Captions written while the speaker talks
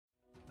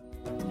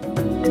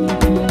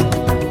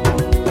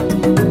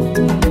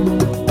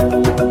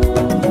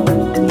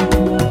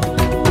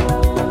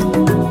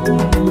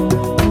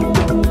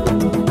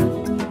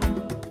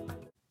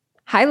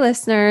Hi,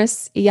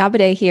 listeners.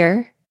 Yabade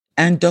here.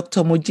 And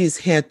Dr. Moji is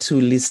here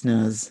too,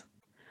 listeners.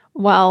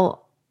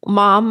 Well,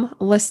 mom,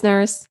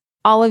 listeners,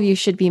 all of you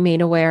should be made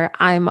aware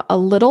I'm a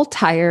little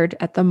tired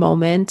at the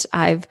moment.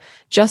 I've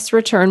just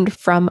returned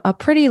from a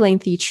pretty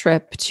lengthy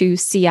trip to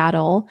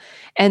Seattle.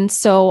 And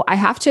so I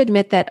have to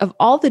admit that of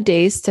all the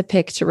days to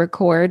pick to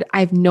record, I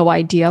have no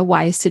idea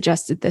why I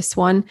suggested this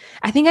one.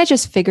 I think I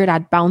just figured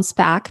I'd bounce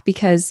back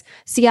because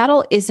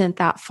Seattle isn't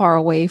that far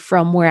away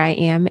from where I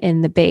am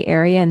in the Bay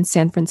Area in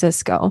San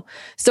Francisco.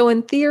 So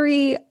in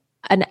theory,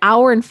 an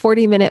hour and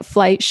 40-minute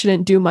flight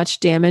shouldn't do much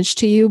damage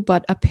to you,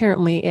 but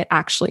apparently it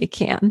actually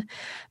can.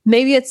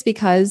 Maybe it's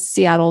because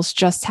Seattle's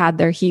just had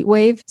their heat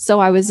wave. So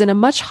I was in a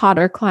much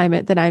hotter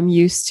climate than I'm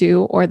used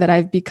to or that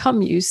I've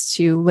become used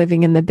to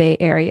living in the Bay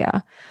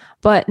Area.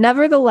 But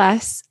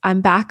nevertheless, I'm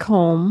back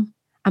home.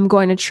 I'm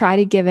going to try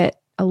to give it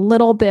a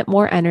little bit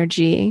more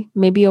energy.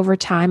 Maybe over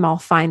time, I'll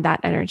find that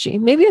energy.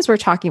 Maybe as we're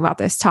talking about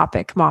this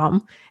topic,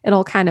 Mom,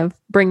 it'll kind of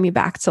bring me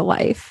back to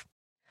life.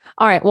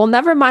 All right. Well,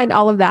 never mind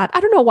all of that. I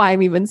don't know why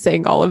I'm even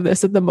saying all of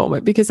this at the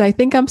moment because I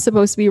think I'm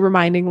supposed to be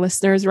reminding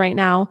listeners right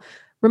now.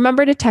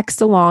 Remember to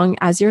text along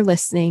as you're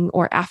listening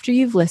or after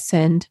you've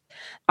listened.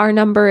 Our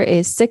number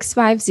is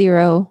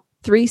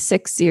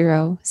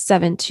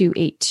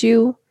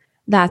 650-360-7282.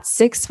 That's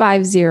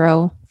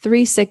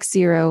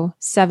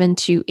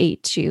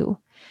 650-360-7282.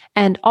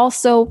 And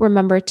also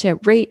remember to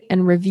rate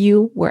and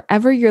review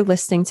wherever you're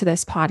listening to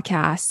this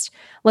podcast.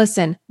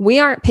 Listen, we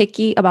aren't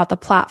picky about the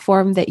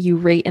platform that you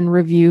rate and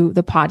review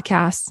the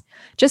podcast.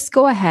 Just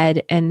go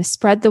ahead and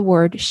spread the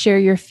word, share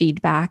your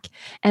feedback.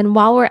 And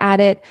while we're at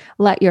it,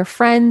 let your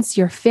friends,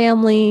 your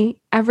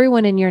family,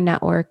 everyone in your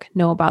network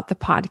know about the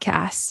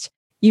podcast.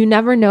 You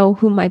never know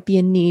who might be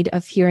in need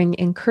of hearing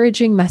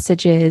encouraging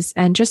messages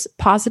and just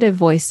positive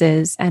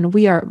voices. And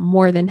we are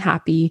more than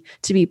happy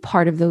to be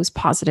part of those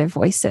positive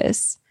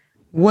voices.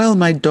 Well,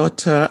 my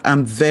daughter,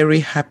 I'm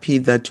very happy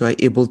that you are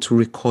able to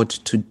record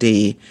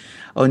today.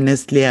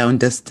 Honestly, I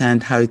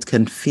understand how it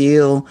can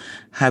feel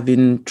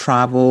having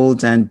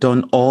traveled and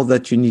done all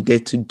that you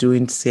needed to do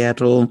in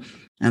Seattle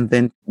and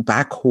then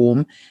back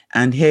home.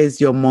 And here's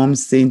your mom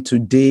saying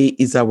today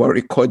is our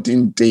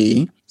recording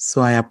day.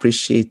 So I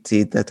appreciate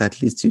it that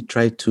at least you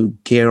try to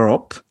gear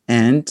up.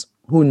 And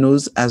who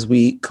knows, as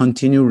we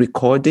continue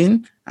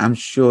recording, I'm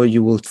sure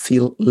you will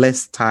feel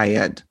less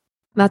tired.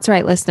 That's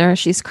right, listener.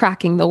 She's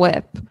cracking the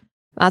whip.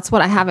 That's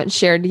what I haven't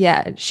shared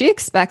yet. She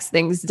expects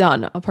things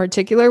done a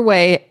particular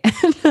way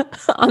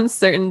on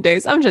certain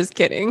days. I'm just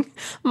kidding.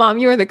 Mom,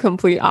 you're the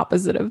complete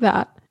opposite of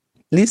that.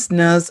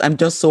 Listeners, I'm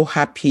just so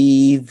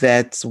happy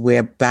that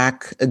we're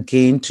back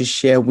again to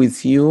share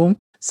with you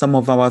some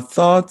of our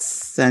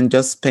thoughts and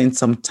just spend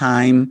some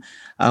time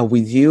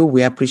with you.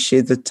 We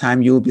appreciate the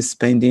time you'll be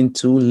spending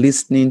to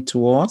listening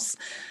to us.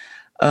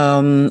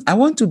 I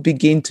want to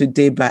begin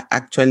today by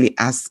actually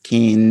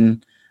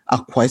asking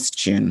a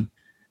question.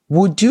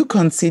 Would you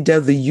consider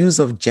the use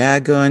of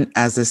jargon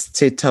as a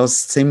status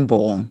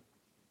symbol?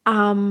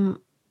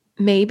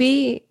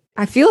 Maybe.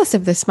 I feel as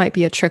if this might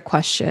be a trick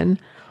question,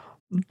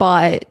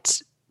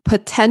 but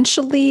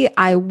potentially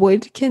I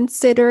would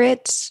consider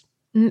it.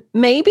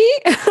 Maybe.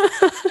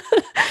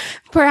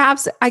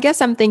 Perhaps, I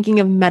guess I'm thinking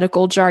of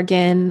medical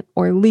jargon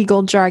or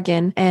legal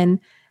jargon, and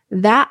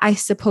that I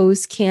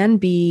suppose can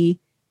be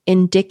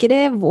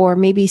indicative or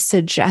maybe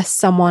suggest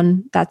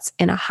someone that's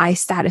in a high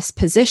status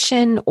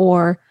position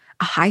or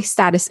a high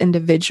status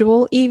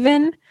individual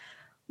even.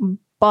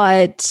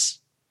 But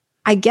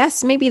I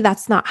guess maybe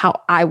that's not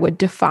how I would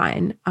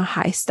define a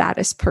high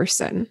status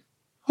person.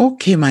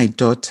 Okay, my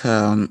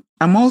daughter.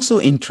 I'm also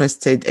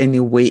interested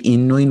anyway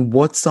in knowing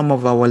what some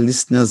of our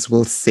listeners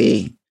will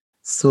say.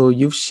 So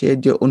you've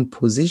shared your own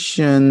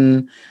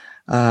position.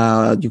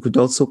 You could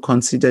also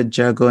consider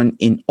jargon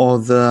in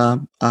other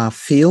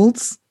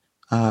fields.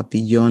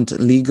 Beyond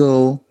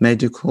legal,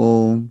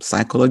 medical,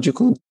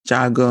 psychological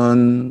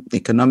jargon,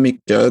 economic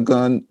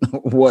jargon,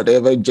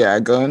 whatever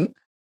jargon.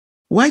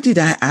 Why did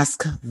I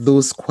ask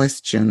those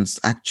questions,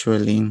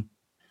 actually?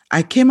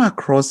 I came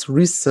across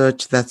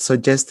research that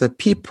suggests that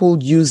people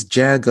use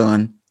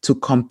jargon to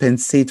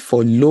compensate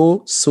for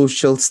low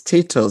social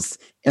status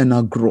in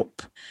a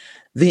group.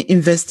 The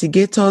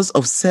investigators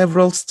of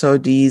several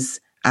studies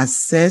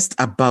assessed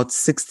about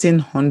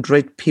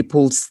 1,600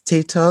 people's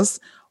status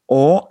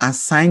or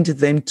assigned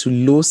them to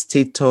low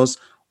status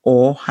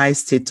or high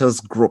status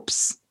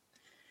groups.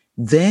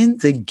 Then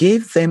they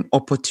gave them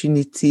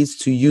opportunities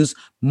to use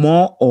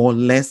more or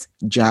less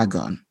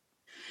jargon.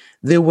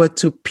 They were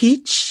to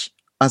pitch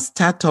a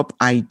startup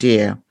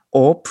idea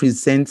or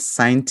present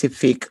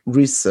scientific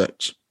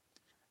research.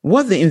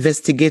 What the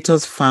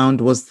investigators found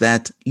was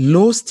that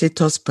low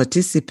status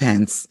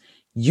participants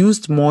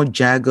used more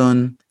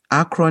jargon,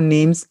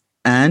 acronyms,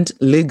 and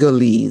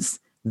legalese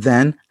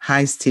than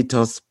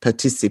high-status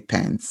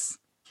participants.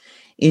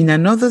 In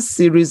another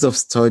series of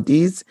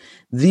studies,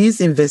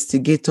 these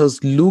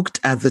investigators looked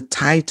at the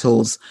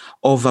titles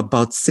of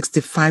about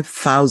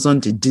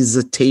 65,000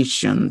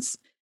 dissertations,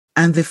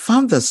 and they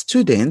found that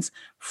students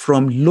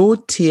from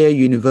low-tier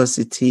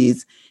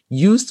universities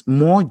used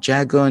more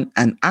jargon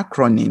and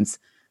acronyms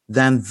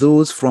than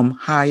those from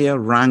higher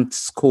ranked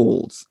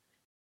schools.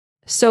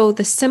 So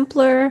the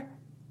simpler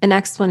an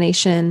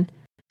explanation,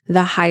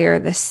 the higher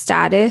the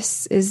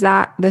status. Is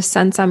that the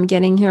sense I'm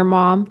getting here,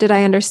 Mom? Did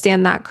I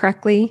understand that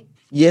correctly?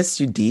 Yes,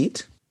 you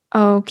did.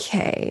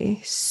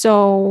 Okay,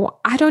 so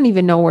I don't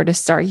even know where to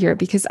start here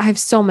because I have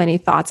so many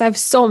thoughts. I have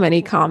so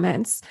many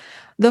comments.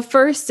 The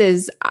first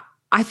is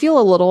I feel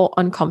a little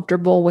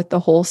uncomfortable with the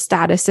whole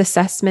status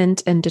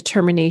assessment and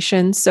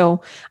determination.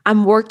 So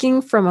I'm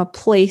working from a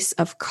place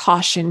of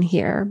caution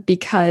here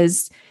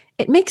because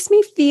it makes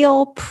me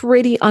feel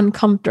pretty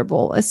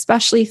uncomfortable,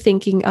 especially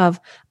thinking of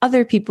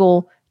other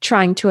people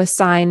trying to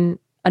assign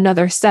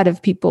another set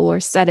of people or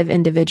set of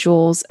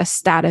individuals a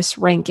status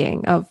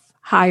ranking of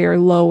higher,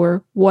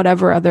 lower,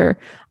 whatever other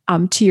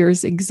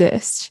tiers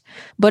exist.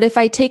 But if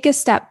I take a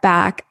step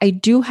back, I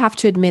do have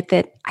to admit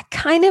that I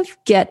kind of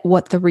get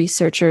what the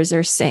researchers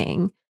are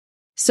saying.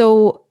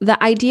 So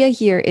the idea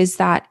here is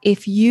that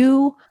if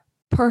you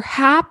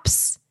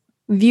perhaps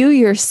view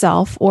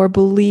yourself or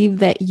believe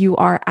that you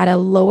are at a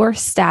lower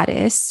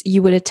status,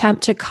 you would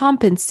attempt to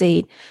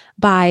compensate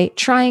by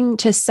trying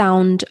to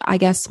sound, I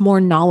guess, more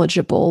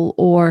knowledgeable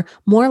or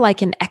more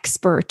like an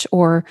expert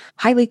or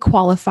highly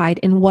qualified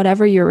in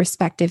whatever your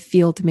respective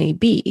field may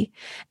be.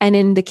 And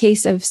in the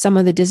case of some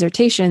of the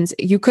dissertations,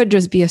 you could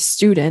just be a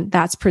student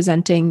that's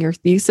presenting your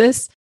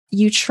thesis.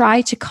 You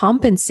try to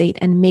compensate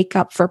and make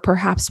up for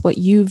perhaps what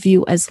you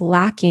view as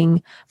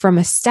lacking from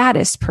a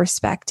status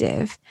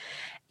perspective.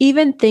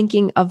 Even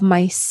thinking of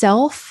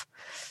myself,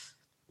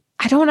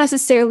 I don't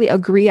necessarily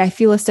agree. I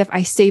feel as if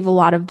I save a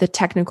lot of the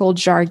technical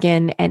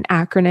jargon and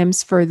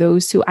acronyms for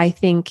those who I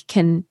think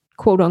can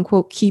quote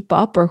unquote keep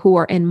up or who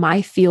are in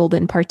my field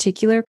in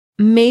particular.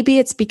 Maybe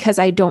it's because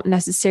I don't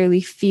necessarily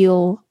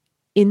feel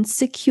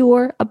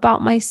insecure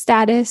about my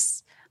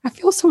status. I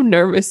feel so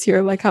nervous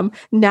here, like I'm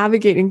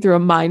navigating through a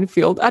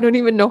minefield. I don't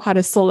even know how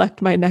to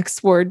select my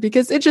next word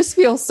because it just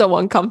feels so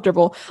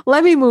uncomfortable.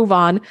 Let me move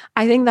on.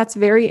 I think that's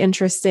very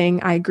interesting.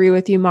 I agree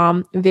with you,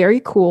 Mom. Very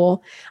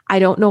cool. I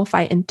don't know if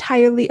I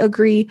entirely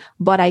agree,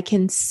 but I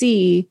can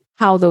see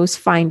how those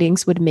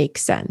findings would make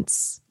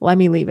sense. Let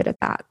me leave it at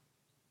that.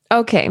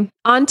 Okay,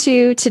 on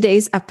to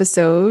today's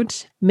episode,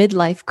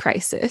 Midlife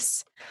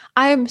Crisis.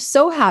 I am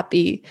so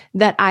happy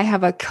that I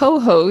have a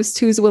co-host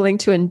who's willing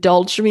to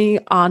indulge me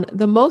on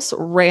the most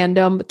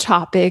random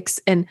topics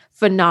and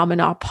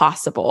phenomena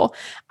possible.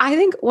 I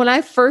think when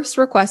I first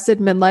requested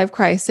Midlife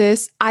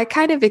Crisis, I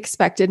kind of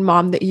expected,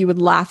 Mom, that you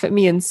would laugh at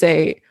me and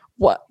say,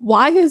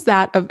 why is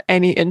that of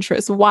any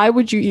interest? Why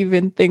would you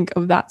even think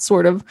of that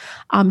sort of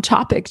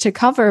topic to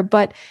cover?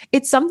 But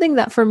it's something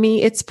that for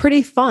me, it's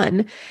pretty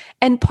fun.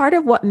 And part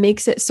of what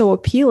makes it so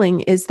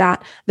appealing is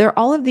that there are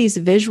all of these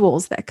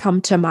visuals that come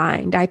to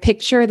mind. I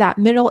picture that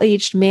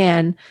middle-aged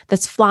man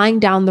that's flying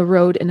down the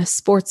road in a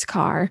sports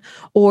car,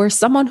 or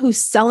someone who's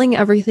selling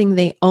everything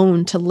they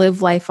own to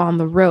live life on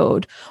the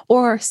road,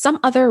 or some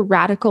other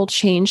radical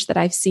change that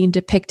I've seen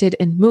depicted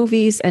in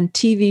movies and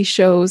TV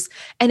shows.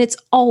 And it's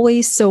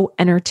always so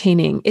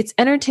entertaining. It's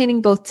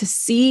entertaining both to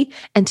see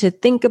and to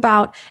think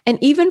about. And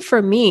even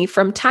for me,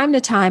 from time to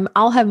time,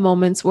 I'll have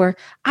moments where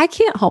I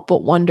can't help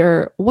but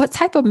wonder, what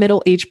type of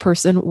middle-aged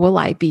person will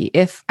I be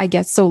if I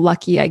get so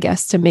lucky, I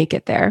guess, to make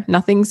it there?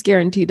 Nothing's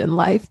guaranteed in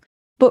life.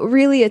 But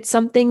really, it's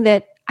something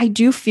that I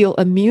do feel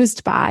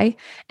amused by.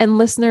 And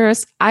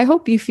listeners, I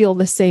hope you feel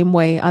the same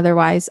way.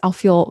 Otherwise, I'll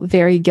feel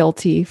very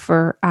guilty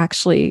for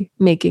actually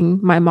making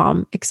my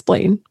mom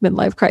explain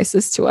midlife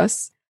crisis to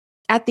us.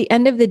 At the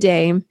end of the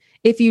day,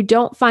 if you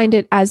don't find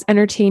it as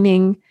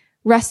entertaining,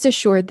 rest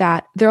assured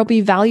that there'll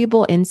be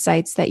valuable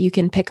insights that you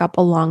can pick up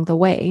along the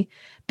way.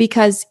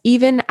 Because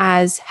even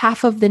as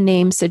half of the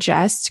name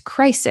suggests,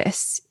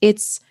 crisis,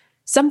 it's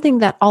something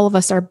that all of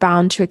us are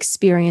bound to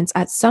experience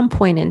at some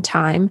point in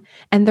time.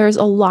 And there's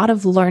a lot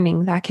of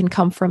learning that can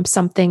come from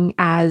something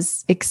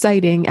as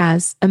exciting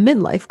as a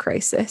midlife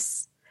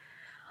crisis.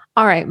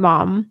 All right,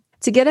 Mom,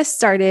 to get us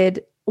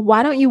started,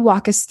 why don't you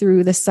walk us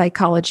through the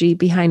psychology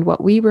behind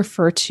what we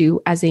refer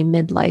to as a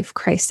midlife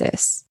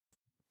crisis?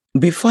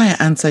 Before I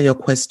answer your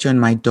question,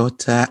 my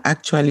daughter,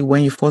 actually,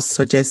 when you first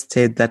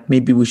suggested that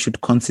maybe we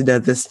should consider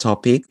this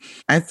topic,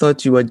 I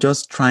thought you were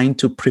just trying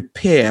to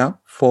prepare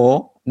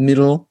for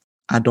middle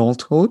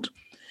adulthood,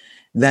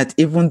 that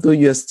even though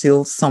you're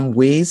still some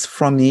ways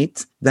from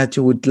it, that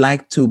you would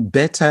like to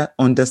better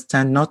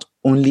understand not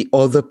only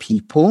other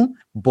people,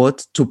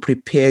 but to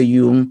prepare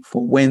you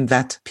for when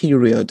that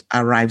period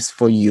arrives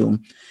for you.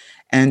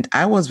 And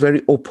I was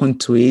very open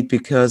to it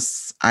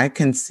because I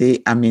can say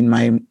I'm in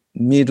my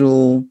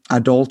middle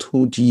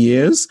adulthood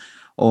years,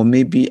 or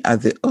maybe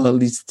at the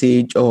early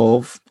stage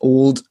of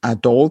old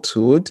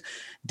adulthood,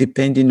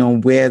 depending on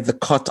where the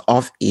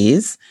cutoff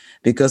is,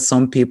 because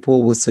some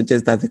people will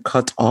suggest that the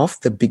cutoff,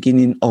 the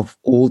beginning of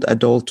old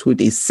adulthood,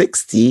 is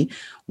 60,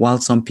 while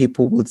some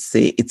people would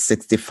say it's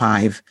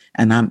 65,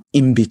 and I'm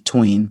in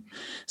between.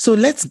 So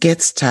let's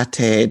get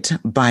started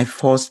by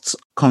first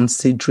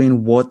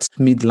considering what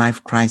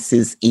midlife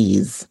crisis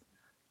is.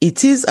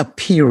 It is a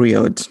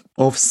period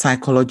of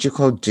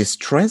psychological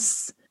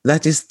distress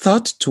that is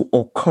thought to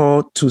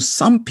occur to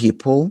some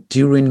people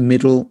during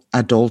middle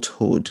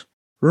adulthood,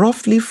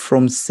 roughly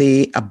from,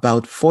 say,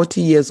 about 40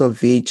 years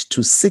of age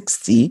to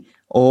 60,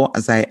 or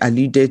as I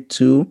alluded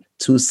to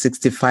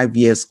 65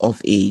 years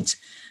of age.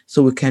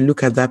 So we can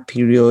look at that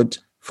period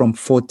from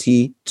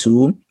 40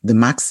 to the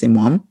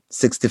maximum,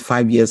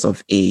 65 years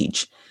of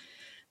age.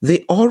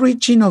 The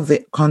origin of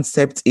the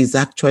concept is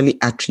actually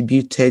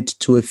attributed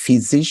to a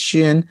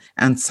physician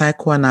and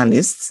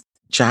psychoanalyst,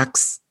 Jacques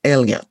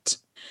Eliot.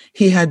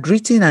 He had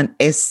written an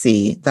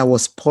essay that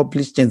was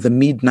published in the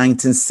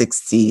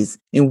mid-1960s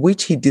in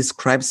which he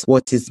describes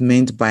what is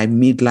meant by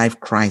midlife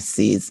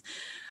crisis.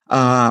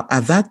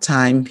 At that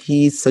time,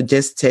 he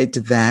suggested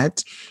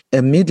that a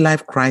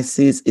midlife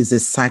crisis is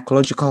a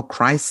psychological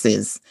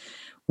crisis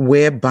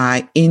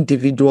whereby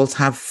individuals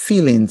have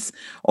feelings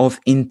of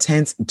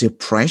intense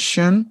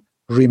depression,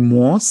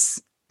 remorse,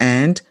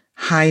 and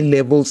high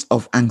levels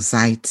of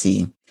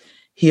anxiety.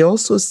 He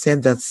also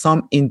said that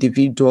some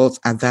individuals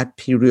at that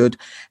period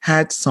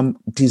had some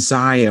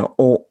desire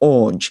or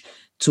urge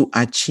to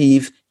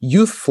achieve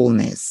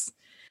youthfulness,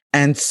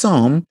 and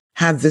some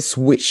had this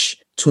wish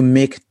to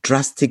make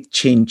drastic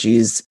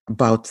changes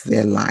about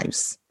their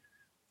lives.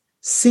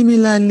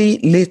 Similarly,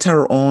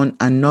 later on,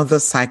 another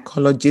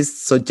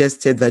psychologist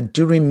suggested that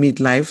during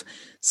midlife,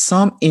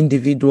 some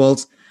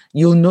individuals,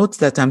 you'll note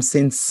that I'm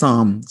saying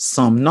some,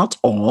 not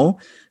all,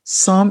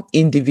 some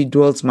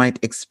individuals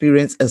might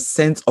experience a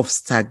sense of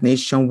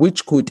stagnation,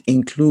 which could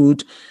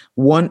include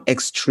one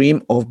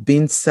extreme of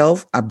being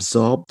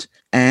self-absorbed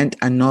and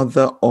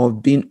another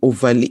of being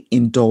overly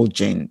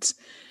indulgent.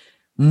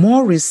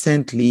 More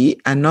recently,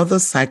 another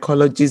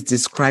psychologist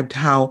described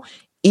how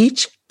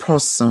each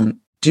person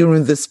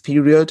during this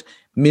period,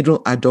 middle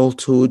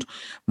adulthood,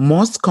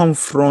 must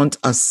confront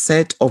a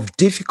set of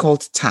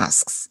difficult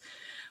tasks.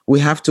 We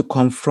have to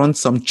confront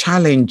some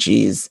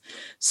challenges,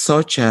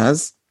 such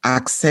as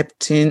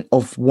accepting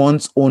of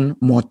one's own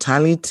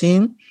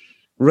mortality,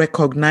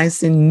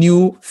 recognizing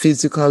new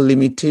physical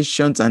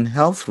limitations and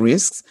health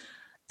risks,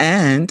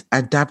 and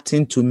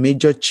adapting to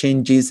major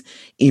changes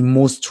in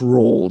most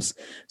roles.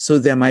 So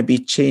there might be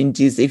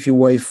changes if you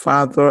were a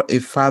father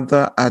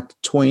at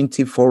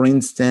 20, for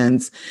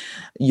instance,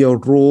 your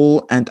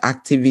role and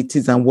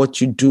activities and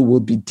what you do will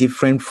be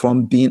different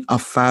from being a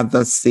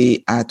father,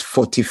 say, at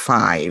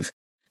 45.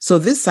 So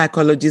these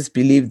psychologists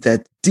believe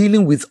that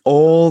dealing with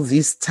all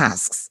these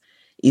tasks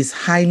is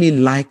highly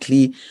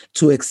likely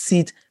to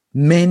exceed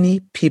many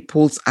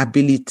people's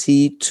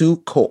ability to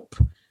cope,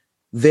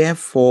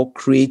 therefore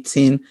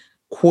creating,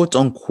 quote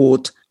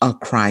unquote, a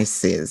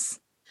crisis.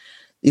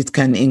 It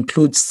can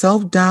include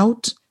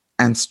self-doubt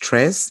and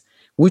stress,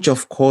 which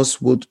of course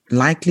would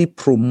likely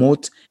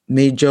promote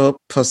major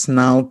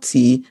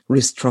personality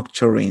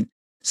restructuring.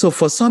 So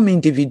for some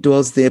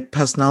individuals, their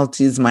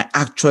personalities might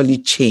actually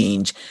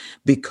change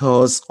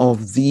because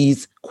of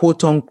these,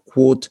 quote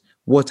unquote,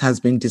 what has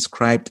been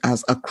described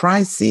as a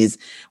crisis,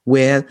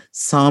 where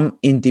some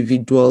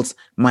individuals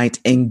might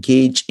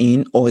engage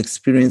in or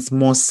experience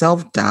more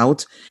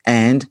self-doubt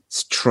and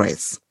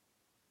stress.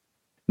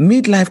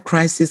 Midlife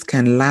crisis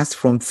can last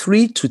from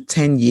 3 to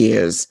 10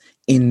 years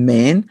in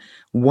men,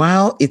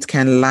 while it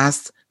can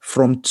last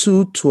from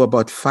 2 to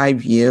about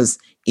 5 years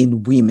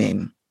in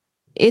women.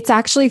 It's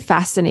actually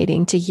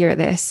fascinating to hear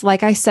this.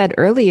 Like I said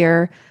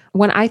earlier,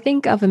 when I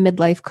think of a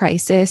midlife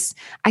crisis,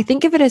 I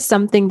think of it as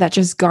something that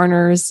just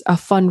garners a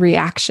fun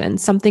reaction,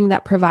 something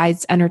that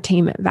provides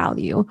entertainment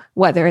value,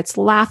 whether it's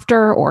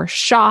laughter or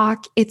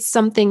shock. It's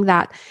something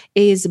that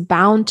is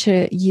bound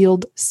to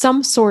yield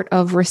some sort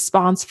of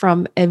response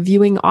from a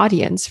viewing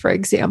audience, for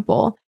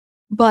example.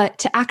 But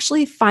to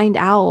actually find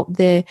out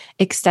the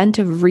extent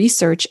of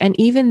research and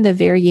even the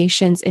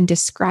variations in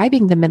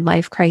describing the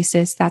midlife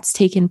crisis that's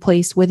taken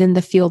place within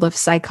the field of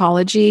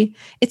psychology,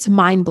 it's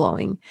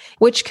mind-blowing,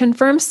 which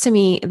confirms to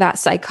me that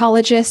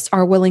psychologists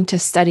are willing to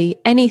study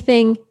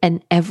anything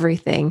and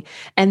everything,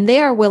 and they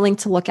are willing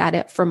to look at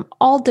it from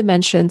all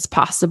dimensions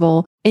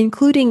possible,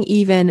 including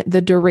even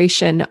the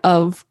duration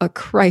of a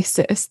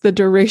crisis, the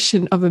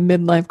duration of a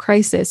midlife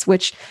crisis,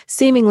 which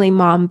seemingly,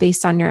 Mom,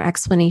 based on your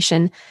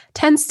explanation,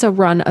 tends to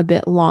run a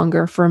bit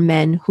longer for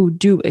men who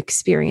do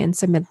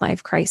experience a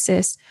midlife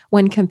crisis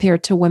when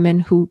compared to women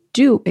who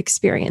do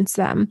experience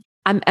them.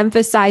 I'm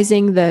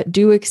emphasizing the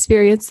do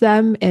experience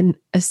them in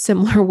a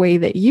similar way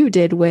that you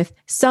did with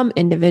some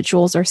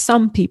individuals or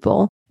some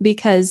people,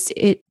 because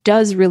it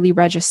does really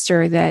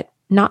register that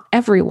not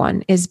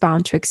everyone is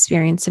bound to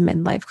experience a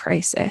midlife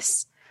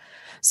crisis.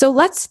 So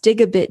let's dig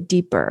a bit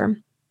deeper.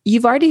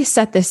 You've already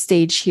set the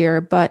stage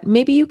here, but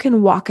maybe you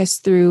can walk us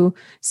through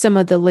some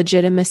of the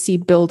legitimacy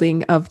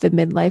building of the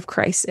midlife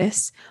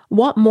crisis.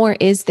 What more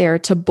is there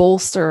to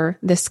bolster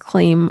this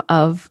claim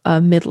of a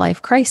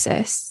midlife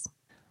crisis?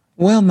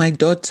 Well, my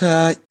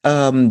daughter,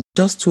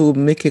 just to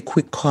make a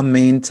quick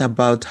comment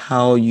about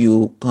how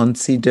you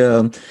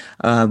consider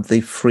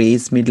the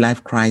phrase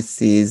midlife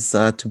crisis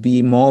to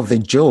be more of a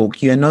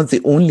joke. You're not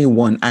the only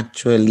one,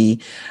 actually,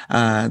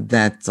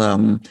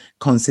 that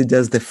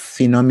considers the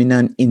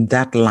phenomenon in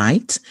that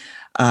light.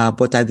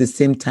 But at the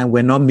same time,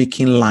 we're not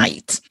making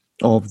light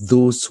of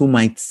those who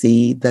might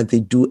say that they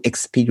do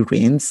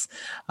experience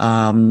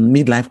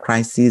midlife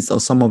crisis or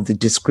some of the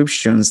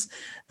descriptions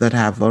that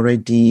have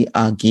already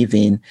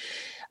given.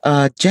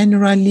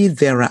 Generally,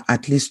 there are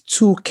at least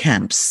two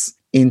camps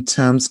in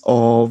terms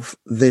of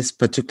this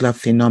particular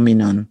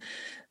phenomenon.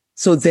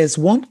 So there's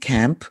one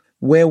camp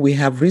where we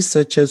have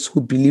researchers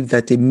who believe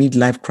that a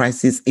midlife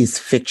crisis is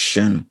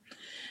fiction.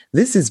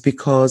 This is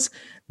because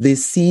they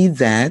see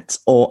that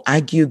or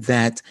argue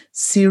that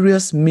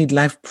serious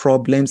midlife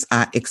problems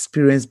are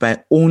experienced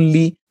by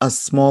only a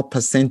small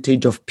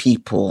percentage of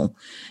people.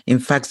 In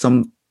fact,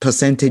 some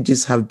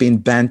percentages have been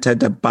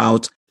bantered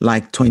about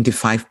like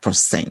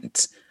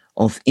 25%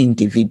 of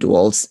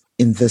individuals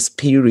in this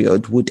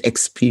period would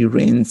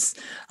experience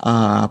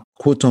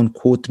quote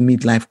unquote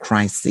midlife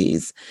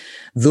crisis.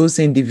 Those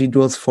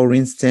individuals, for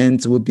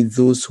instance, will be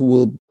those who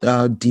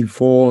will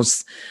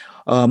divorce,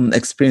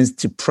 experience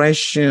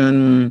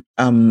depression,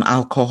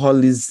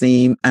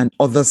 alcoholism, and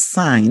other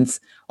signs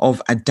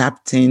of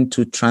adapting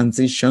to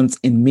transitions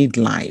in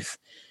midlife.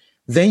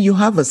 Then you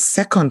have a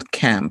second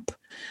camp,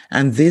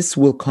 and this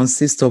will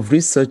consist of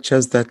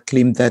researchers that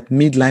claim that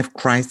midlife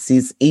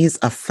crisis is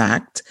a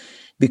fact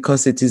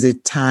because it is a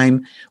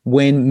time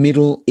when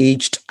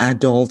middle-aged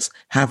adults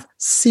have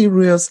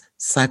serious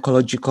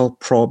psychological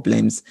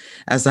problems,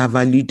 as I've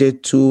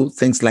alluded to,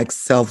 things like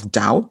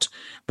self-doubt,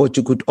 but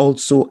you could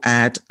also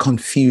add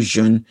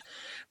confusion.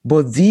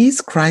 But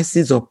these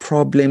crises or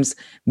problems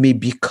may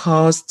be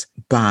caused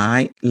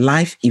by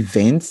life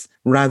events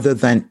rather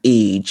than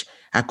age.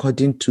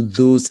 According to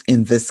those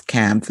in this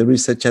camp, the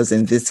researchers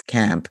in this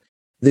camp,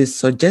 they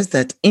suggest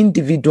that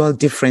individual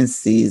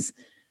differences,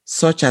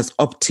 such as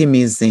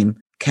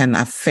optimism, can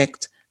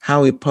affect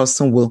how a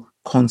person will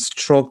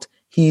construct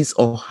his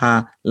or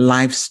her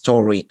life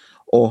story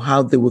or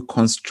how they will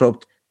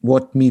construct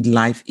what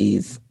midlife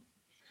is.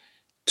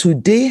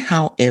 Today,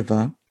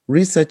 however,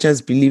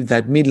 researchers believe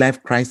that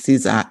midlife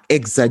crises are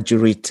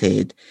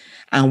exaggerated,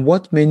 and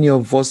what many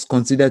of us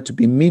consider to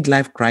be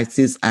midlife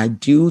crises are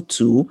due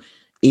to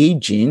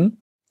aging,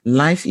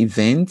 life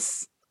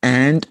events,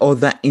 and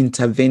other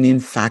intervening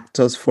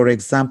factors. For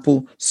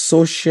example,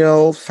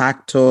 social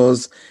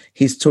factors,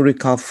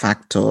 historical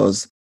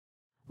factors.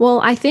 Well,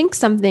 I think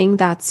something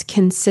that's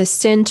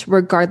consistent,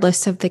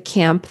 regardless of the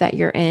camp that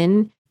you're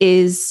in,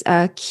 is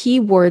a key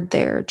word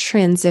there,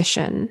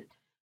 transition.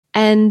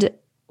 And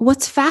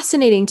what's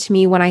fascinating to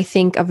me when I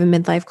think of a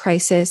midlife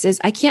crisis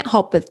is I can't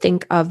help but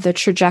think of the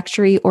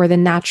trajectory or the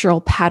natural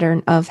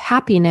pattern of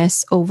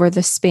happiness over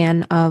the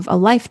span of a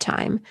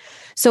lifetime.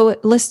 So,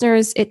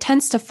 listeners, it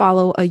tends to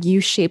follow a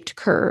U-shaped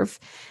curve.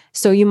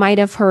 So you might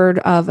have heard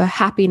of a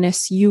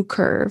happiness U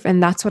curve,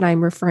 and that's what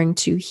I'm referring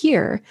to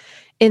here,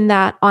 in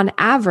that on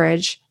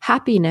average,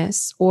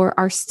 happiness or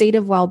our state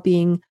of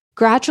well-being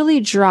gradually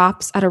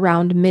drops at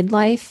around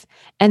midlife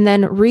and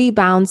then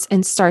rebounds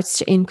and starts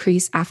to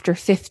increase after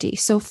 50.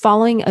 So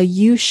following a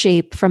U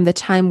shape from the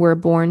time we're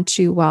born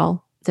to,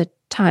 well, the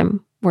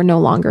time we're no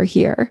longer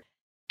here.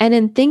 And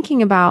in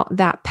thinking about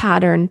that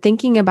pattern,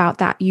 thinking about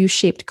that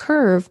U-shaped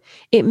curve,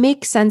 it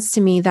makes sense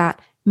to me that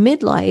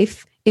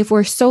midlife, if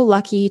we're so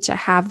lucky to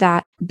have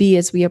that be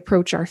as we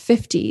approach our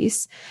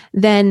 50s,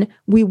 then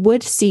we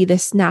would see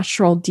this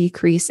natural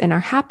decrease in our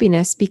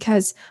happiness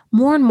because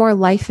more and more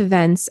life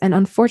events, and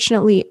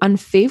unfortunately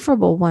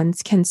unfavorable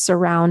ones, can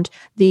surround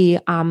the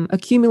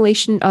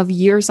accumulation of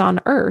years on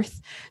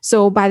earth.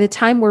 So by the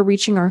time we're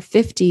reaching our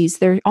 50s,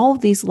 there are all of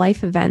these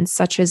life events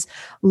such as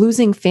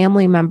losing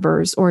family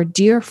members or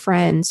dear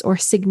friends or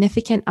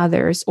significant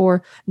others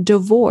or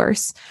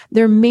divorce.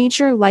 They're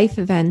major life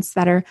events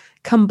that are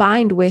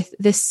combined with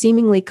this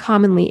seemingly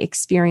commonly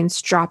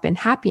experienced drop in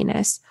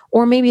happiness,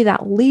 or maybe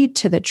that lead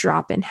to the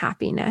drop in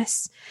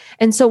happiness.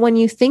 And so when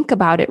you think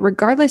about it,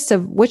 regardless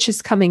of which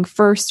is coming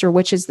first or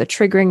which is the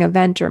triggering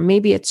event, or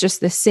maybe it's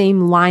just the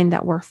same line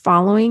that we're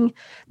following,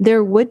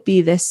 there would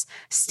be this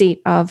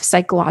state of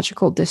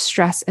psychological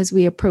distress as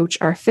we approach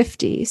our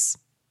 50s.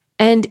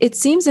 And it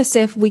seems as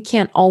if we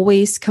can't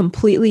always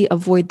completely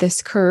avoid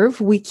this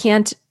curve. We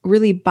can't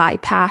really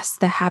bypass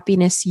the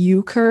happiness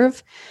U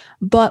curve,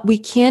 but we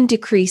can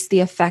decrease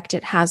the effect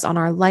it has on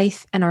our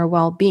life and our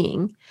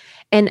well-being.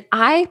 And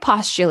I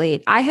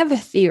postulate, I have a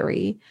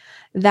theory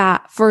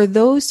that for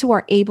those who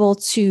are able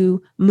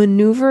to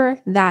maneuver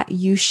that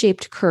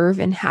U-shaped curve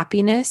in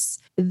happiness,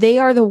 they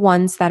are the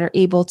ones that are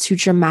able to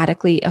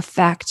dramatically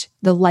affect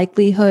the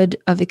likelihood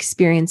of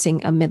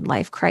experiencing a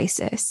midlife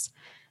crisis.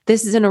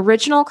 This is an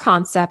original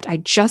concept. I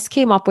just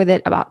came up with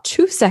it about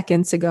 2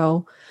 seconds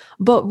ago.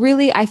 But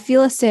really, I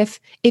feel as if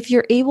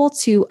you're able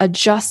to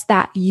adjust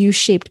that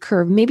U-shaped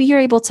curve, maybe you're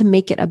able to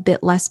make it a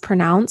bit less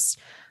pronounced,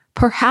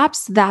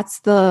 Perhaps that's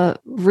the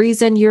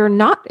reason you're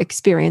not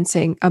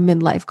experiencing a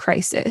midlife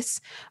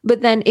crisis.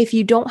 But then if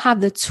you don't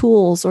have the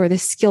tools or the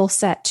skill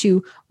set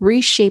to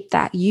reshape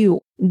that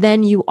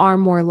then you are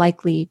more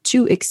likely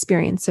to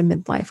experience a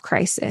midlife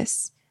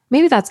crisis.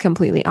 Maybe that's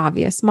completely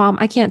obvious. Mom,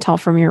 I can't tell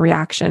from your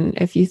reaction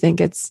if you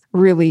think it's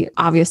really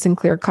obvious and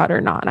clear cut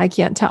or not. I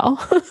can't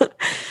tell.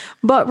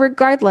 But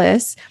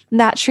regardless,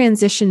 that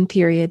transition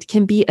period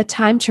can be a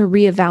time to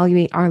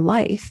reevaluate our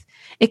life.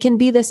 It can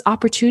be this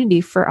opportunity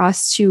for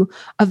us to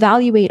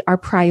evaluate our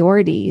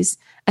priorities,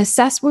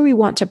 assess where we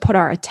want to put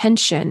our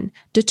attention,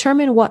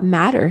 determine what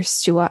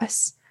matters to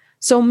us.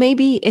 So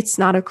maybe it's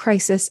not a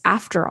crisis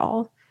after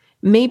all.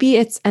 Maybe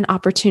it's an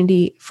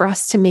opportunity for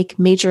us to make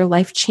major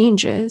life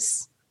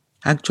changes.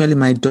 Actually,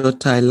 my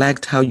daughter, I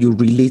liked how you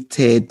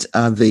related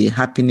the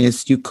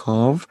happiness you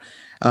curve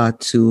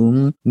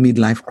to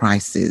midlife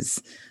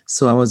crisis.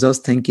 So I was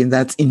just thinking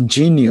that's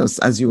ingenious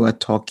as you were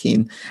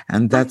talking.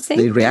 And that's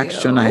the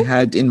reaction I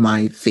had in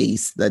my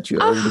face that you're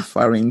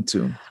referring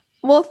to.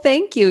 Well,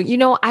 thank you.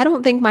 I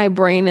don't think my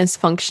brain is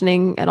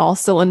functioning at all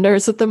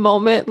cylinders at the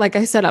moment. Like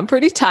I said, I'm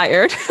pretty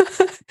tired.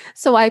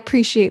 So I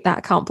appreciate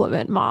that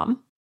compliment,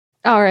 Mom.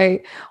 All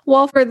right.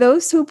 Well, for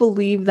those who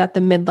believe that the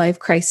midlife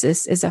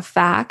crisis is a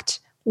fact,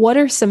 what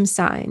are some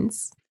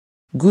signs?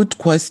 Good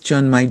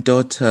question, my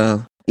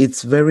daughter.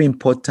 It's very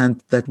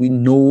important that we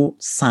know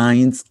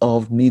signs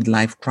of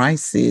midlife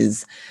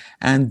crisis.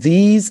 And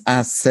these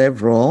are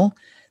several.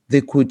 They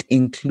could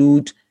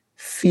include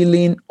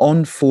feeling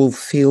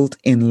unfulfilled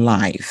in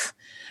life.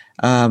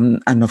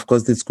 And of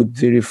course, this could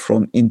vary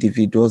from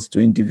individuals to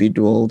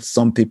individuals.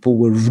 Some people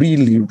will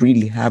really,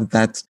 really have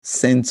that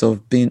sense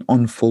of being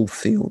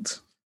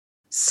unfulfilled.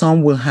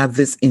 Some will have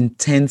this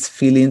intense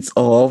feelings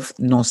of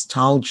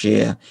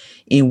nostalgia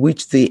in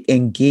which they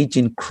engage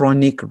in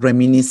chronic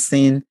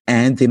reminiscing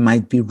and they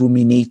might be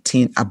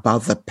ruminating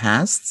about the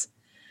past.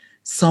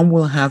 Some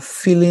will have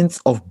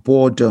feelings of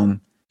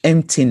boredom,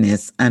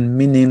 emptiness, and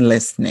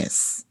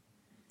meaninglessness.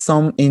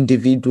 Some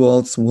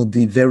individuals will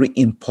be very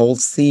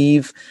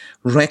impulsive,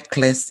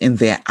 reckless in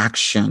their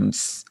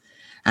actions.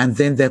 And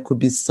then there could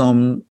be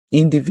some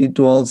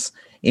individuals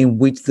in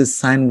which the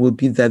sign will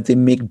be that they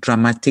make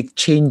dramatic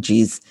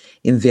changes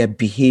in their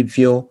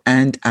behavior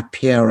and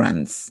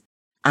appearance.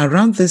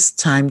 Around this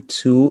time,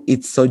 too,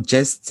 it's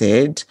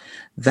suggested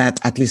that,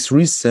 at least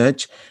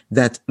research,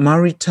 that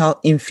marital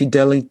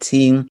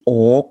infidelity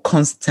or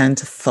constant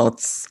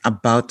thoughts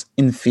about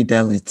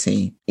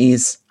infidelity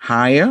is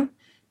higher.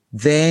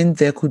 Then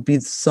there could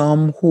be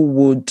some who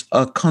would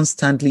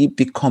constantly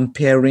be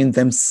comparing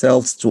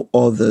themselves to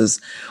others.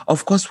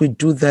 Of course, we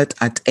do that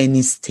at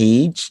any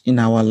stage in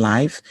our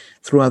life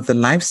throughout the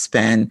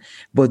lifespan,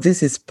 but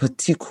this is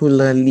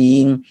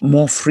particularly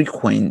more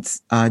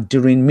frequent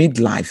during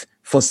midlife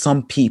for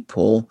some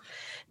people.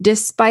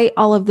 Despite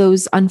all of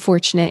those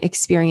unfortunate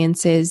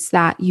experiences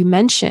that you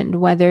mentioned,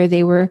 whether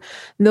they were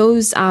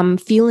those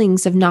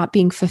feelings of not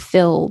being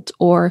fulfilled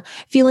or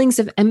feelings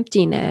of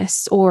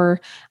emptiness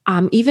or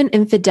even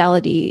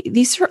infidelity,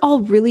 these are all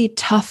really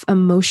tough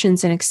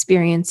emotions and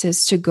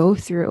experiences to go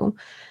through.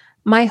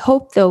 My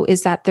hope, though,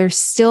 is that there's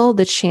still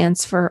the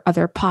chance for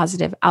other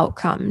positive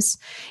outcomes.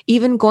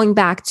 Even going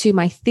back to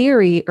my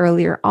theory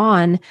earlier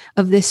on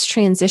of this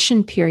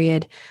transition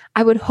period,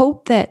 I would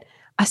hope that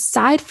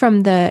aside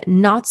from the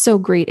not so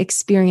great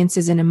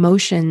experiences and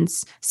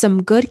emotions,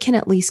 some good can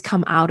at least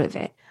come out of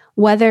it.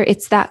 Whether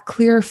it's that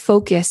clear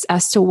focus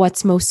as to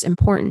what's most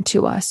important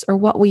to us or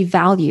what we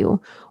value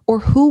or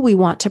who we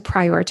want to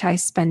prioritize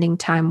spending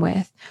time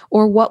with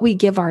or what we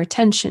give our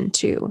attention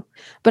to.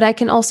 But I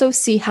can also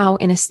see how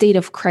in a state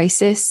of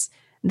crisis,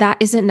 that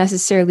isn't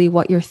necessarily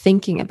what you're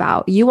thinking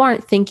about. You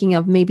aren't thinking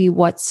of maybe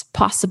what's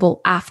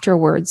possible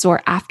afterwards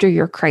or after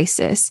your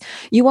crisis.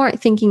 You aren't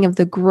thinking of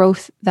the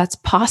growth that's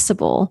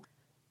possible.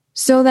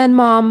 So then,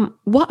 Mom,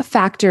 what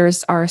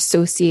factors are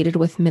associated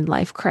with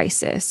midlife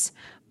crisis?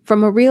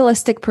 From a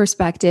realistic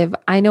perspective,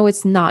 I know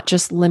it's not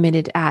just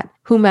limited at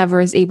whomever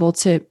is able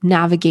to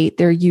navigate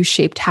their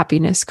U-shaped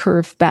happiness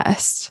curve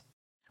best.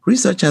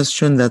 Research has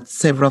shown that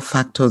several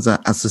factors are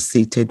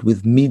associated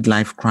with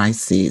midlife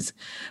crises.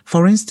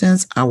 For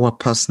instance, our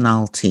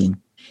personality.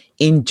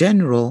 In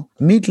general,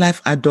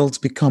 midlife adults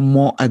become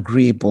more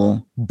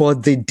agreeable,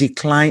 but they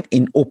decline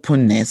in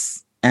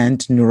openness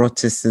and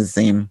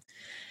neuroticism.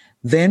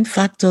 Then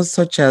factors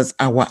such as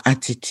our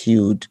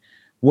attitude,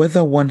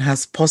 whether one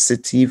has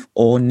positive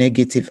or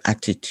negative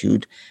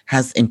attitude,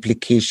 has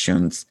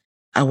implications.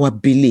 Our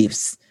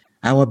beliefs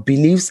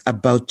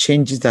about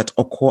changes that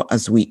occur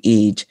as we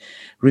age.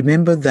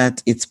 Remember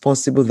that it's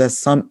possible that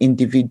some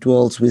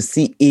individuals will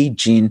see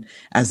aging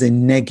as a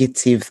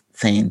negative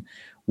thing,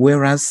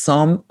 whereas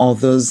some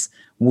others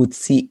would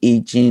see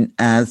aging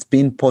as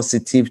being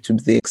positive to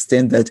the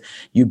extent that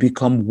you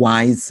become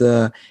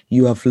wiser,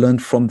 you have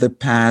learned from the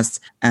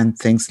past, and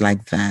things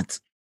like that.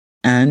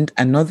 And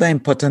another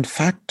important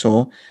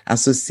factor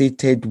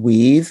associated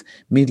with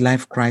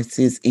midlife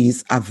crisis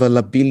is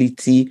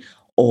availability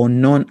or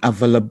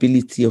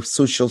non-availability of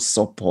social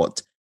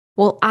support.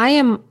 Well, I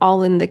am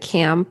all in the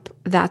camp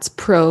that's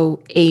pro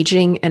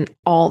aging and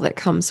all that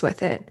comes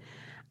with it.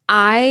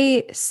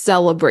 I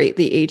celebrate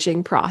the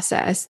aging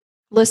process.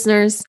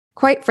 Listeners,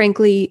 quite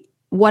frankly,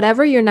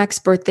 whatever your next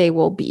birthday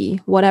will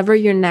be, whatever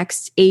your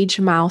next age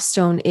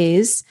milestone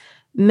is,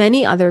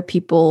 many other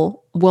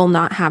people will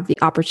not have the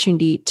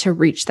opportunity to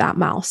reach that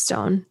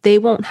milestone. They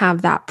won't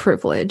have that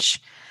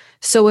privilege.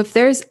 So if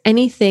there's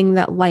anything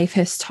that life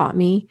has taught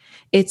me,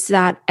 it's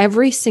that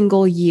every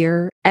single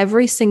year,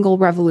 every single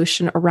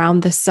revolution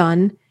around the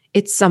sun,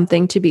 it's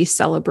something to be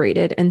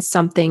celebrated and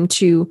something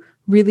to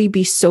really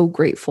be so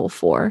grateful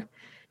for.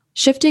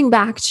 Shifting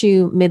back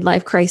to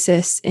midlife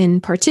crisis in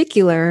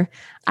particular,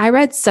 I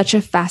read such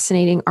a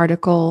fascinating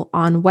article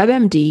on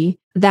WebMD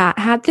that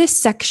had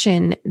this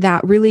section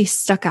that really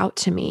stuck out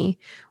to me,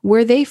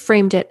 where they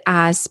framed it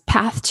as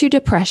path to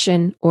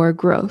depression or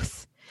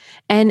growth.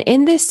 And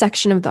in this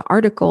section of the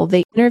article,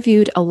 they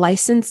interviewed a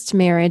licensed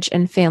marriage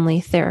and family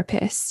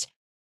therapist.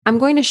 I'm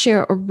going to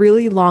share a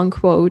really long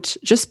quote.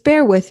 Just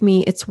bear with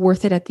me. It's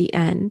worth it at the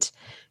end.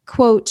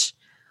 Quote,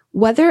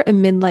 "Whether a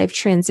midlife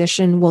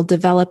transition will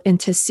develop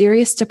into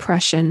serious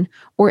depression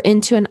or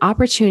into an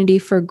opportunity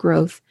for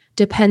growth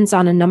depends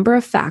on a number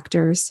of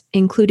factors,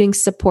 including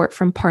support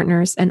from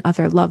partners and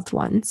other loved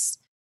ones."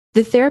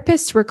 The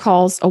therapist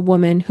recalls a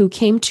woman who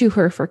came to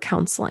her for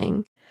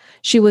counseling.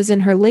 She was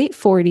in her late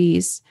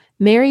 40s,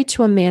 married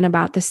to a man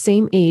about the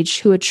same age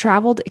who had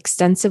traveled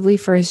extensively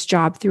for his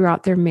job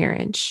throughout their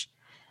marriage.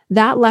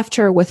 That left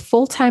her with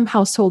full-time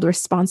household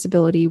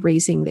responsibility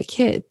raising the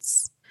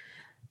kids.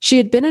 She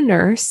had been a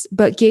nurse,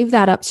 but gave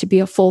that up to be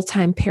a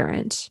full-time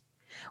parent.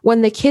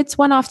 When the kids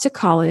went off to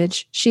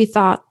college, she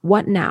thought,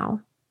 what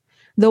now?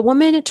 The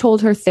woman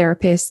told her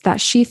therapist that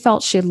she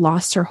felt she had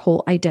lost her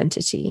whole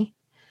identity.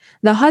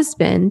 The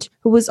husband,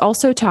 who was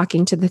also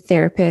talking to the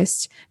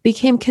therapist,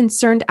 became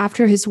concerned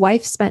after his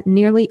wife spent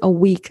nearly a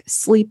week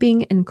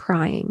sleeping and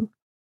crying.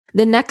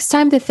 The next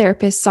time the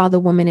therapist saw the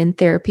woman in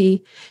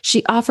therapy,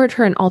 she offered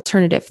her an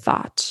alternative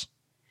thought.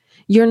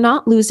 You're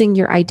not losing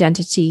your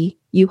identity.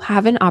 You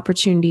have an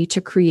opportunity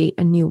to create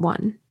a new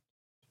one.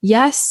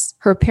 Yes,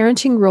 her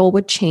parenting role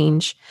would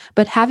change,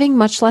 but having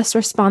much less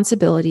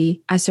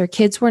responsibility as her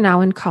kids were now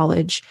in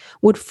college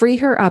would free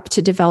her up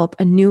to develop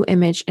a new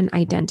image and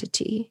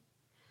identity.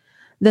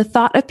 The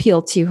thought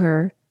appealed to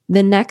her.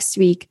 The next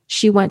week,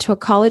 she went to a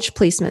college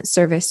placement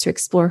service to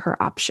explore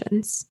her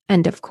options.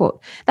 End of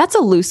quote. That's a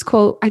loose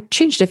quote. I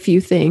changed a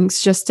few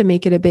things just to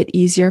make it a bit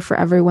easier for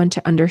everyone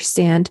to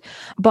understand.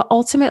 But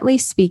ultimately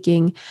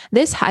speaking,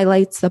 this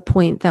highlights the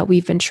point that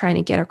we've been trying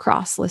to get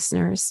across,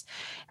 listeners.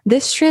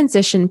 This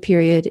transition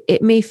period,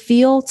 it may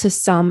feel to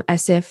some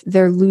as if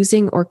they're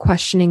losing or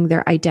questioning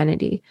their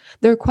identity.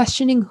 They're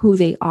questioning who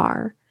they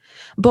are.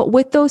 But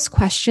with those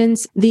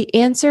questions, the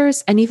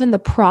answers and even the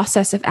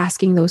process of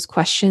asking those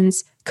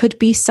questions could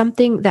be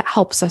something that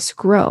helps us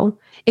grow.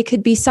 It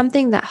could be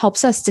something that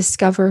helps us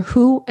discover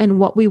who and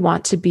what we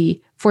want to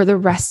be for the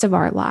rest of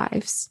our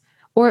lives,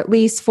 or at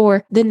least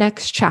for the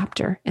next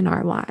chapter in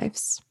our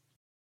lives.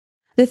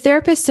 The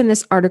therapist in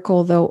this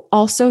article, though,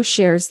 also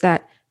shares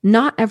that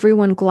not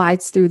everyone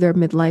glides through their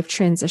midlife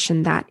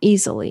transition that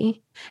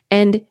easily.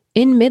 And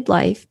in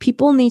midlife,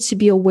 people need to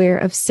be aware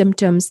of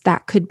symptoms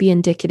that could be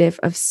indicative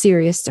of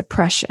serious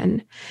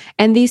depression.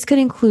 And these could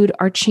include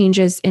our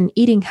changes in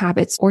eating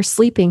habits or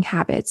sleeping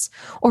habits,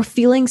 or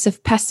feelings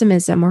of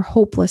pessimism or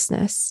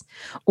hopelessness,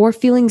 or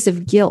feelings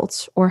of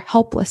guilt or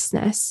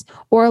helplessness,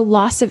 or a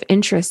loss of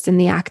interest in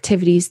the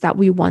activities that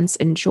we once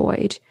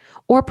enjoyed,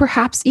 or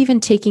perhaps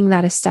even taking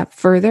that a step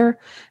further,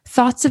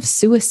 thoughts of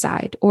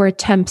suicide or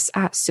attempts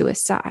at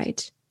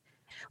suicide.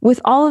 With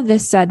all of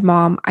this said,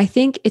 Mom, I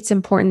think it's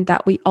important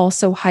that we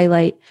also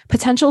highlight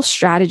potential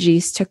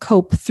strategies to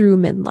cope through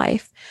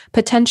midlife,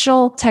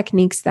 potential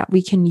techniques that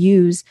we can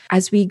use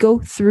as we go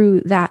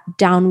through that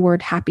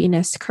downward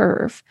happiness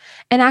curve,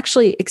 and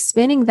actually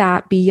expanding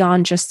that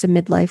beyond just a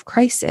midlife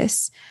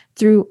crisis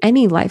through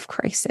any life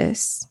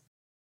crisis.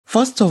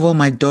 First of all,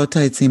 my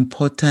daughter, it's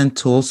important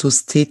to also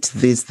state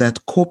this,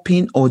 that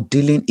coping or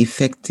dealing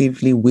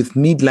effectively with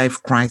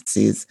midlife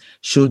crisis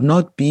should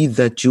not be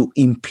that you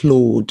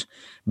implode.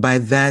 By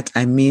that,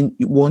 I mean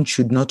one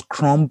should not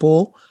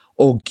crumble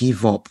or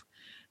give up,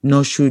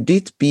 nor should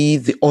it be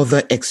the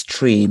other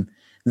extreme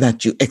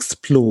that you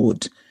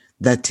explode.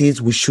 That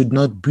is, we should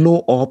not blow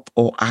up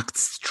or act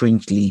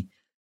strangely.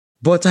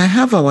 But I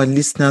have our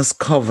listeners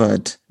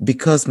covered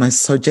because my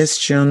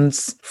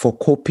suggestions for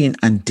coping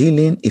and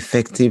dealing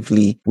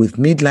effectively with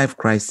midlife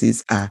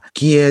crisis are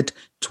geared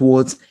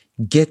towards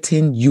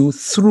getting you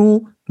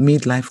through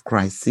midlife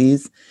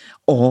crisis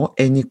or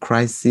any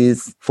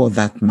crisis for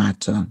that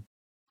matter.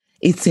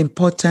 It's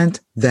important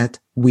that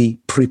we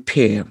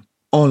prepare,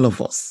 all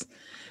of us.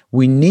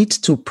 We need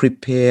to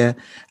prepare,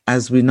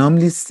 as we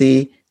normally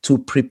say, to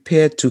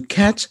prepare to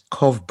catch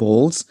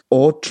curveballs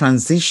or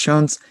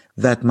transitions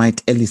that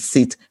might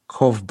elicit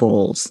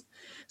curveballs.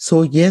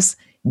 So yes,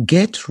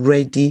 get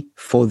ready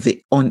for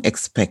the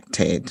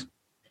unexpected.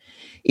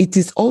 It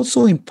is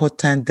also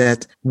important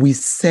that we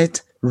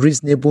set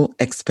reasonable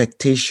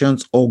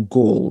expectations or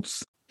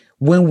goals.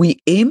 When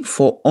we aim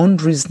for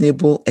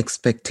unreasonable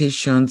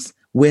expectations,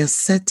 we're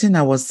setting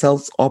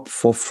ourselves up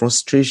for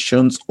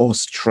frustrations or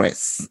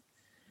stress.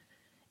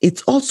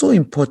 It's also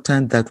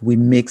important that we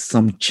make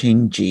some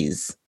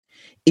changes.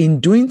 In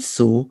doing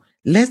so,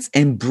 let's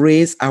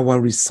embrace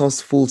our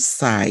resourceful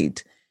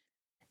side.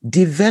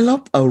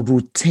 Develop a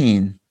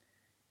routine.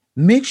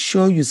 Make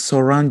sure you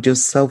surround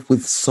yourself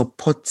with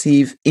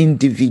supportive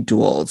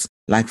individuals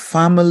like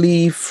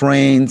family,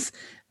 friends,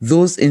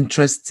 those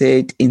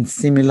interested in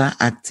similar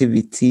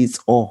activities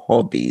or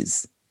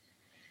hobbies.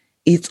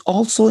 It's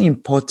also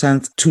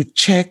important to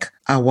check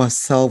our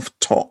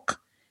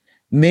self-talk.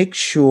 Make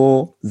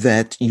sure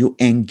that you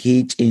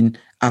engage in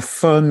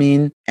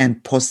affirming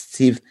and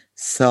positive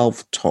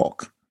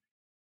self-talk.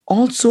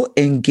 Also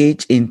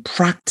engage in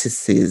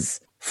practices.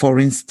 For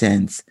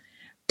instance,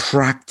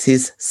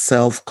 practice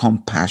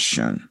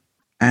self-compassion.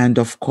 And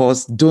of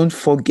course, don't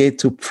forget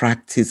to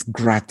practice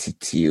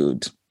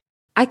gratitude.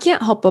 I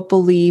can't help but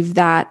believe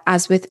that,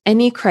 as with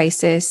any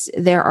crisis,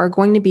 there are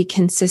going to be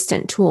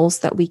consistent tools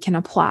that we can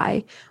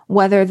apply,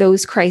 whether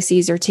those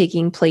crises are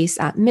taking place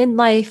at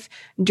midlife,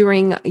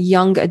 during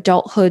young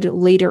adulthood,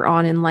 later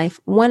on in life,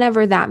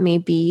 whenever that may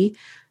be.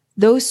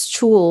 Those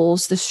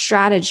tools, the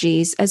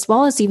strategies, as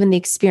well as even the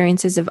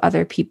experiences of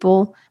other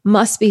people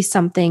must be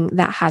something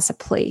that has a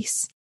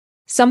place.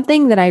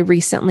 Something that I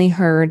recently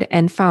heard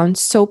and found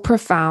so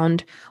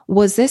profound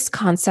was this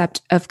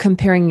concept of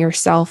comparing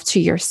yourself to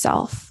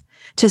yourself,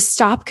 to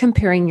stop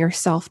comparing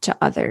yourself to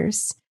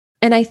others.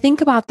 And I think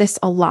about this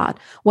a lot,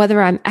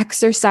 whether I'm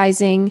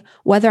exercising,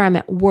 whether I'm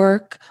at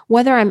work,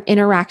 whether I'm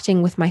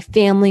interacting with my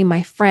family,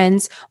 my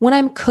friends, when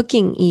I'm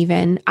cooking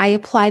even, I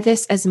apply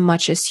this as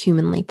much as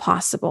humanly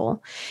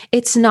possible.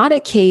 It's not a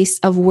case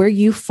of where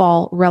you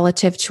fall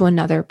relative to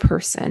another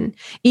person.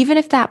 Even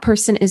if that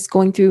person is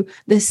going through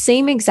the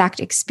same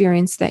exact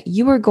experience that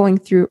you are going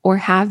through or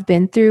have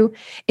been through,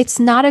 it's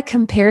not a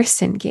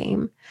comparison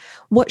game.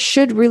 What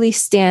should really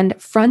stand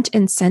front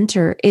and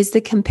center is the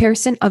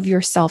comparison of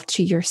yourself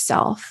to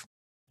yourself.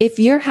 If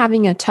you're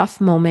having a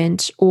tough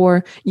moment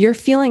or you're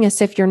feeling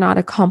as if you're not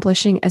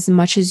accomplishing as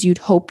much as you'd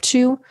hope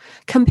to,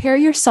 compare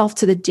yourself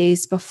to the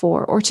days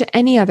before or to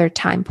any other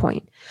time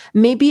point.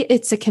 Maybe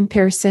it's a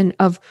comparison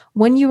of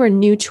when you were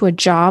new to a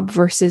job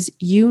versus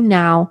you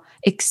now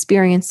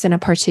experienced in a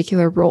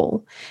particular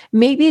role.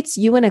 Maybe it's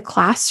you in a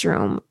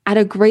classroom at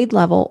a grade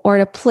level or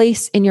at a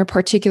place in your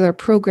particular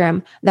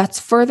program that's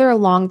further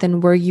along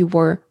than where you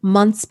were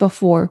months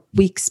before,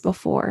 weeks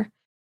before.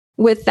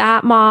 With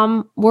that,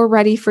 Mom, we're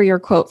ready for your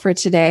quote for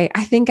today.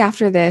 I think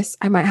after this,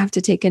 I might have to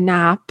take a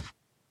nap,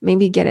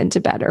 maybe get into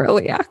bed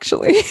early,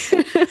 actually.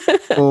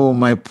 Oh,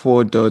 my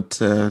poor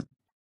daughter.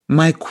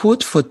 My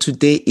quote for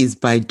today is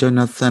by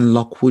Jonathan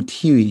Lockwood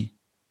Huey.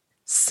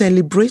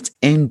 Celebrate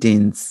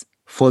endings,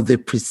 for they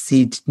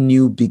precede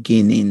new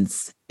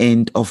beginnings.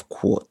 End of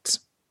quote.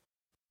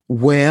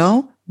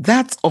 Well,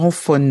 that's all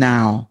for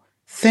now.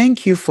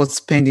 Thank you for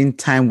spending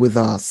time with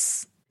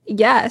us.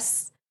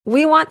 Yes,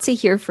 we want to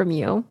hear from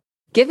you.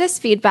 Give us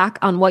feedback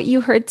on what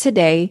you heard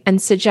today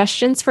and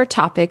suggestions for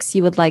topics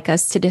you would like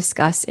us to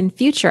discuss in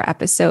future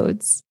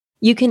episodes.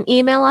 You can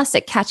email us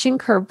at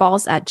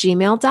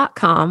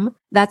catchingcurveballs@gmail.com.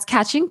 That's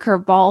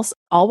catchingcurveballs,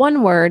 all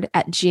one word,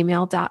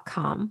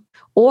 @gmail.com.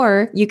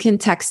 Or you can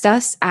text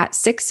us at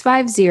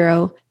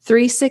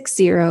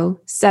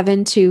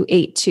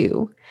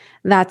 650-360-7282.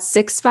 That's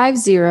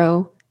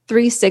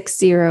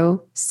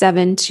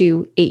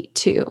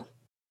 650-360-7282.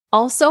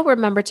 Also,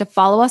 remember to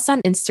follow us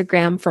on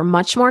Instagram for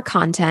much more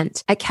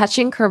content at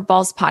Catching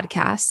Curveballs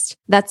Podcast.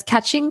 That's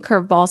Catching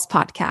Curveballs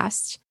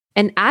Podcast.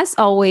 And as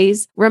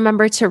always,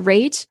 remember to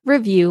rate,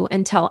 review,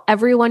 and tell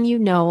everyone you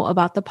know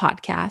about the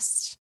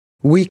podcast.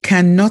 We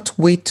cannot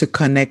wait to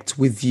connect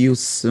with you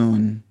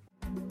soon.